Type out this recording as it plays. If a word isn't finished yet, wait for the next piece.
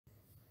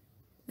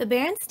The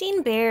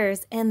Berenstain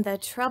Bears and the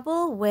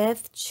trouble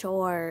with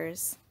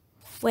chores.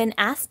 When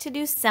asked to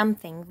do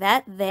something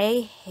that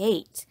they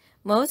hate,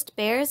 most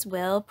bears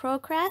will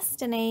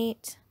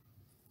procrastinate.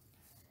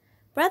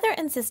 Brother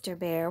and Sister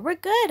Bear were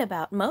good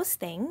about most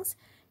things.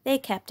 They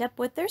kept up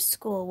with their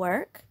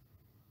schoolwork.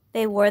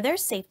 They wore their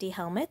safety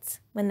helmets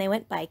when they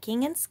went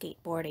biking and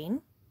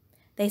skateboarding.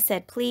 They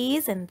said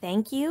please and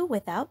thank you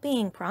without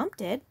being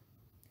prompted.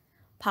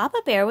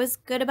 Papa Bear was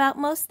good about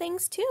most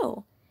things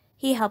too.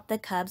 He helped the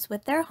cubs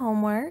with their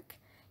homework.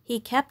 He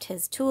kept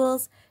his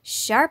tools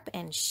sharp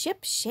and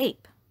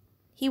ship-shape.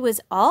 He was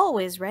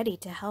always ready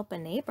to help a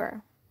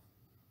neighbor.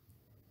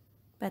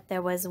 But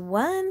there was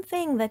one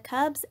thing the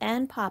cubs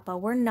and Papa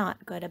were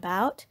not good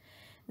about.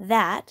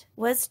 That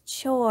was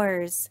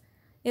chores.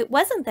 It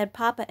wasn't that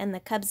Papa and the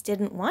cubs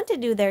didn't want to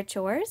do their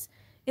chores.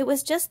 It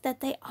was just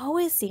that they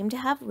always seemed to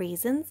have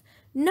reasons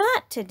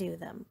not to do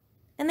them.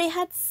 And they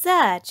had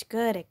such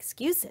good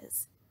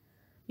excuses.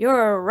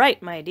 "You're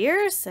right, my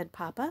dear," said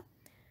Papa.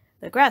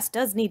 "The grass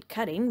does need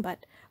cutting,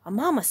 but a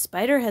mama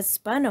spider has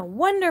spun a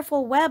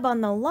wonderful web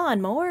on the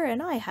lawnmower,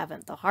 and I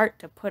haven't the heart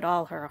to put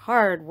all her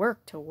hard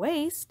work to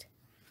waste."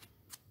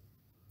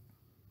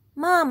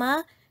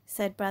 "Mama,"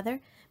 said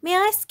Brother, "may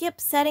I skip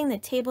setting the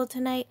table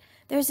tonight?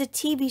 There's a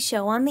TV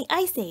show on the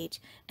Ice Age,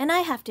 and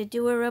I have to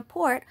do a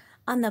report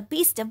on the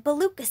Beast of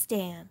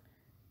Baluchistan."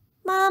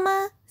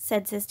 "Mama,"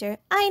 said Sister,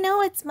 "I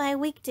know it's my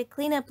week to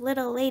clean up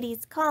little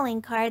ladies'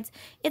 calling cards.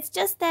 It's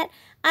just that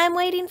I'm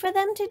waiting for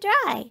them to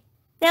dry.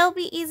 They'll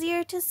be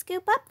easier to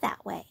scoop up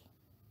that way."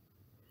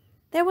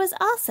 There was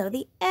also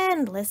the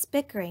endless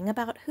bickering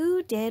about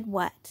who did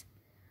what.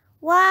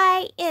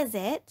 "Why is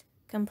it,"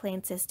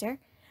 complained Sister,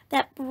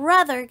 "that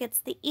Brother gets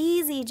the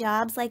easy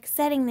jobs like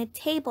setting the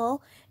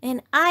table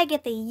and I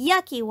get the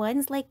yucky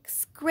ones like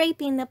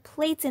scraping the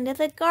plates into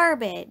the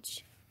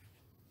garbage?"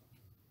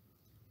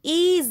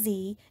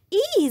 "Easy,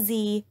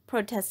 easy,"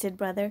 protested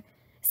Brother.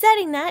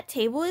 "Setting that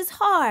table is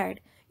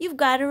hard. You've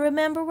got to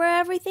remember where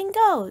everything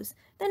goes.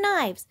 The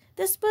knives,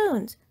 the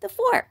spoons, the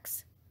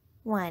forks."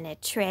 "Want to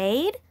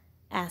trade?"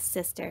 asked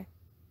Sister.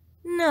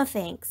 "No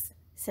thanks,"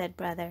 said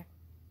Brother.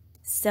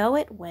 So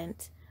it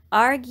went.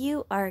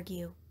 Argue,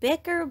 argue,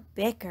 bicker,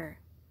 bicker.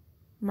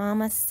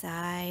 Mama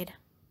sighed.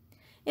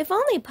 If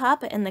only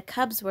Papa and the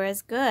cubs were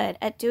as good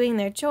at doing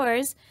their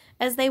chores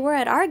as they were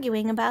at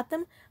arguing about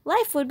them,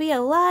 life would be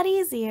a lot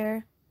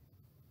easier.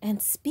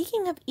 And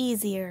speaking of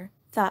easier,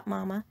 thought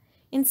Mama,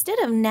 instead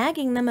of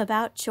nagging them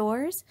about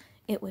chores,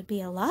 it would be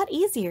a lot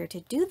easier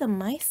to do them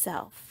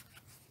myself.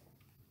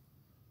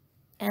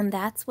 And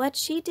that's what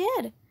she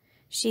did.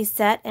 She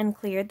set and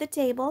cleared the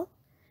table.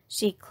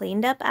 She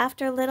cleaned up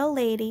after little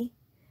lady.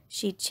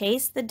 She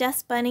chased the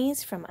dust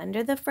bunnies from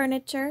under the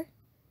furniture.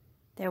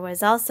 There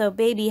was also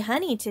baby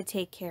Honey to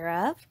take care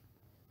of,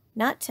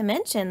 not to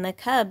mention the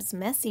cubs'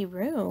 messy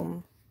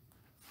room.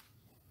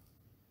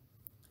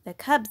 The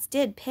cubs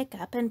did pick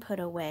up and put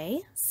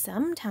away,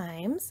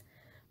 sometimes.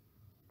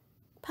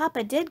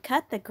 Papa did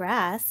cut the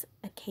grass,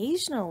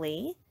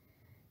 occasionally,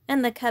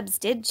 and the cubs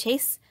did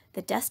chase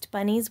the dust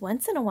bunnies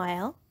once in a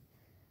while.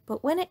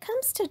 But when it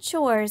comes to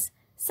chores,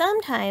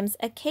 sometimes,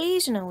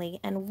 occasionally,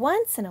 and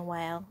once in a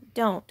while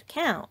don't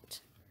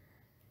count.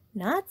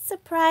 Not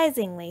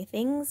surprisingly,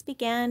 things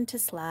began to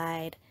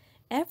slide.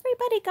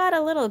 Everybody got a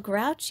little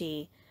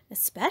grouchy,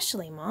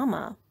 especially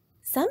Mama.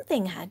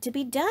 Something had to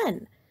be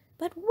done.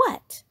 But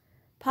what?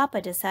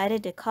 Papa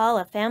decided to call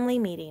a family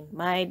meeting.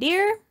 "My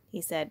dear," he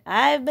said,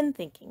 "I've been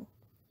thinking."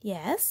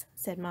 "Yes,"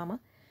 said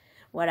Mama.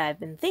 "What I've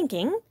been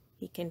thinking,"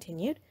 he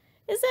continued,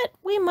 "is that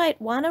we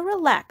might want to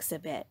relax a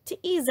bit, to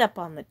ease up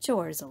on the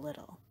chores a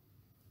little."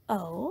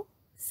 "Oh,"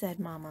 said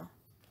Mama.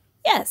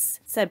 "Yes,"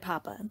 said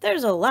Papa,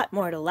 "there's a lot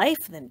more to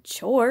life than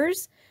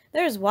chores.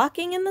 There's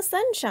walking in the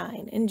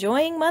sunshine,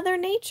 enjoying Mother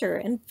Nature,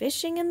 and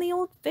fishing in the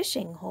old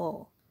fishing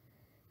hole."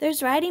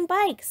 "There's riding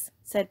bikes,"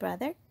 said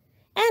Brother.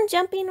 "And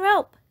jumping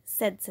rope,"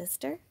 said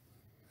Sister.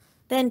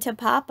 Then to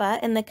Papa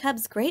and the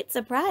cubs' great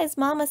surprise,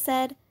 Mama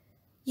said,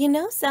 "You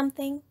know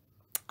something?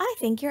 I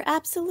think you're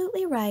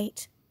absolutely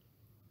right."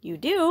 "You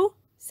do?"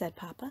 said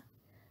Papa.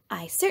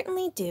 "I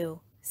certainly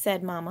do,"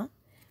 said Mama,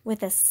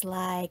 with a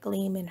sly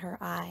gleam in her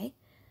eye.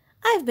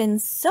 "I've been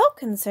so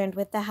concerned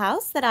with the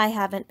house that I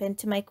haven't been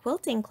to my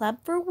quilting club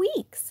for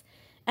weeks,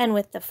 and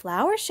with the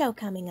flower show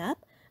coming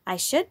up, I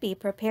should be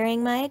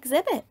preparing my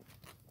exhibit."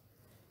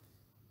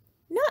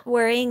 Not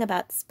worrying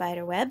about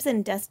spider webs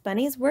and dust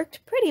bunnies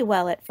worked pretty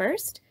well at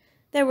first.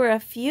 There were a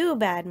few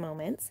bad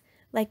moments,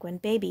 like when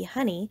baby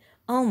Honey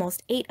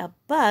almost ate a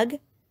bug,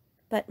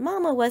 but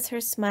Mama was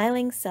her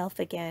smiling self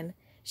again.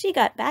 She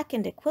got back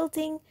into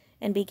quilting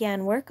and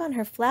began work on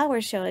her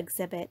flower show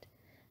exhibit.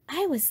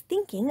 "I was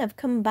thinking of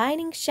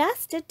combining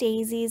Shasta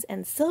daisies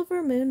and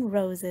silver moon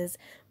roses.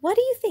 What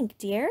do you think,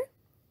 dear?"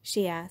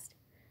 she asked.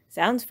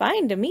 "Sounds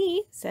fine to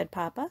me," said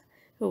Papa,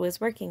 who was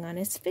working on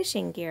his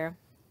fishing gear.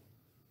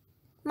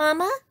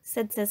 "Mama,"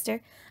 said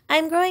Sister,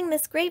 "I'm growing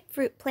this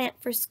grapefruit plant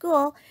for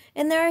school,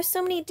 and there are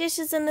so many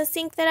dishes in the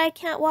sink that I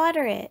can't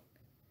water it."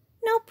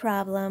 "No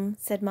problem,"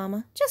 said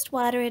Mama. "Just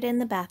water it in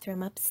the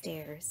bathroom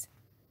upstairs."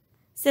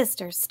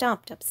 Sister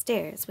stomped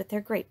upstairs with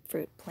her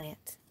grapefruit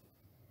plant.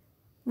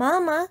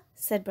 "Mama,"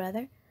 said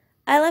Brother,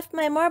 "I left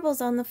my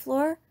marbles on the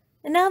floor,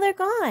 and now they're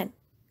gone."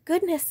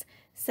 "Goodness,"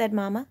 said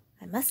Mama,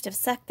 "I must have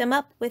sucked them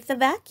up with the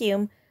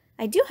vacuum.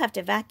 I do have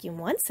to vacuum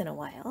once in a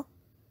while."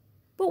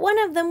 "But one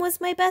of them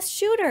was my best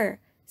shooter,"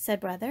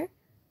 said Brother.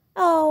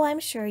 "Oh, I'm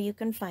sure you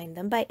can find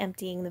them by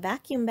emptying the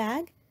vacuum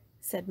bag,"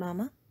 said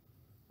Mama.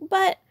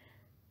 But,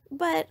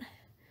 but,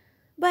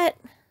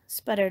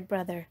 sputtered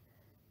Brother.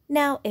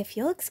 "Now, if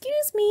you'll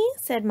excuse me,"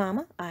 said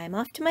Mama, "I'm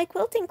off to my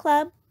quilting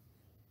club."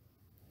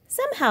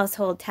 Some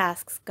household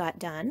tasks got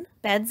done,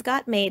 beds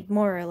got made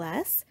more or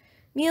less,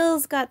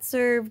 meals got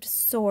served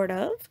sort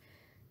of,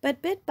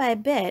 but bit by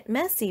bit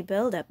messy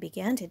buildup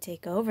began to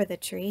take over the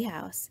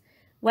treehouse.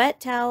 Wet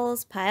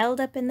towels piled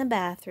up in the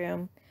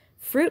bathroom,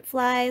 fruit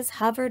flies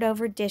hovered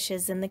over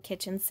dishes in the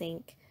kitchen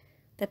sink.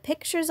 The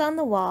pictures on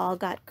the wall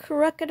got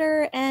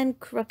crookeder and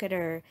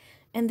crookeder,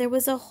 and there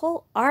was a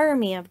whole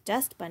army of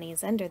dust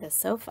bunnies under the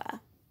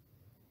sofa.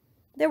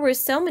 There were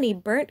so many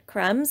burnt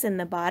crumbs in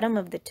the bottom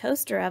of the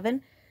toaster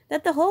oven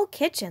that the whole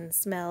kitchen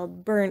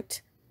smelled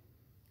burnt.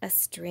 A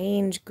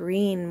strange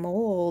green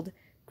mold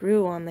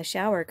grew on the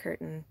shower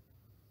curtain.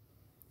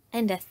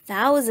 And a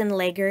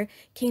 1,000-legger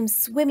came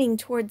swimming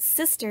towards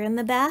Sister in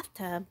the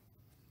bathtub.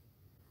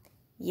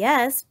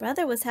 Yes,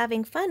 Brother was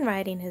having fun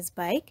riding his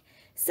bike.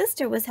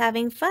 Sister was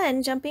having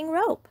fun jumping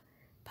rope.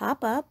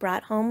 Papa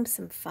brought home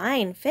some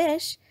fine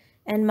fish,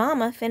 and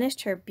Mama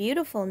finished her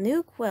beautiful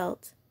new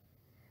quilt.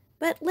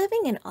 But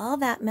living in all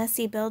that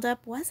messy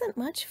buildup wasn't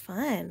much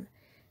fun.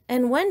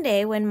 And one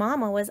day when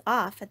Mama was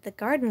off at the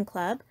garden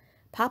club,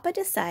 Papa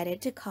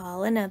decided to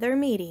call another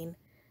meeting.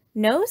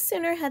 No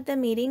sooner had the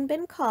meeting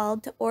been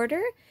called to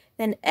order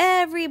than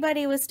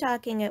everybody was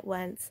talking at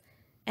once,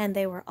 and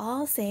they were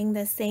all saying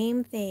the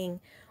same thing.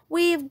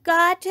 "We've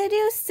got to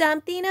do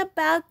something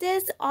about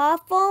this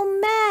awful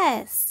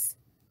mess."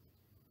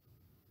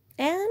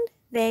 And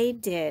they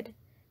did.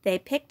 They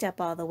picked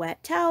up all the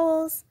wet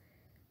towels.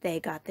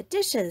 They got the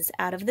dishes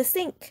out of the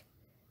sink.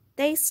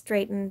 They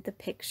straightened the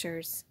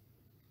pictures.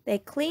 They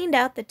cleaned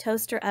out the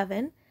toaster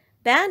oven,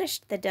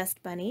 banished the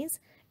dust bunnies,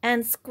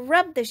 and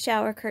scrubbed the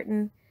shower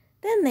curtain.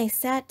 Then they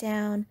sat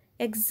down,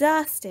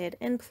 exhausted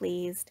and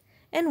pleased,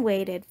 and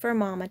waited for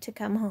Mama to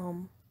come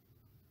home.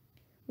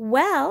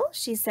 "Well,"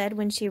 she said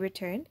when she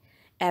returned,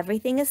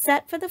 "everything is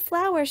set for the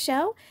flower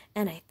show,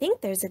 and I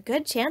think there's a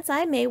good chance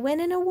I may win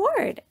an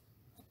award."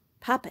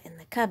 Papa and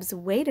the cubs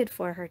waited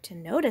for her to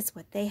notice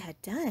what they had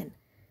done,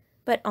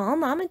 but all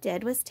Mama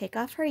did was take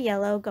off her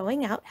yellow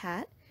going-out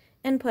hat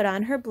and put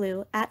on her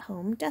blue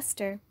at-home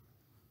duster.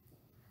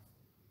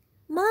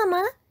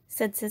 "Mama,"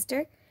 said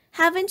Sister,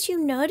 "haven't you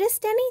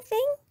noticed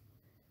anything?"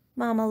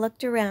 Mama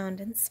looked around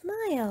and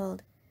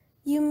smiled.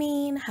 "You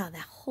mean how the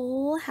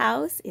whole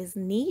house is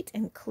neat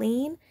and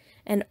clean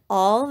and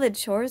all the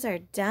chores are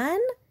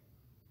done?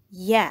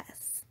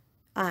 Yes,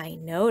 I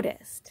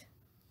noticed."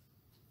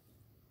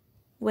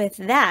 With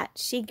that,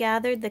 she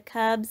gathered the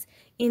cubs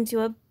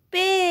into a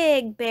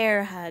big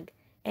bear hug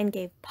and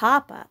gave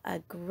Papa a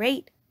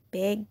great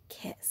big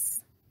kiss.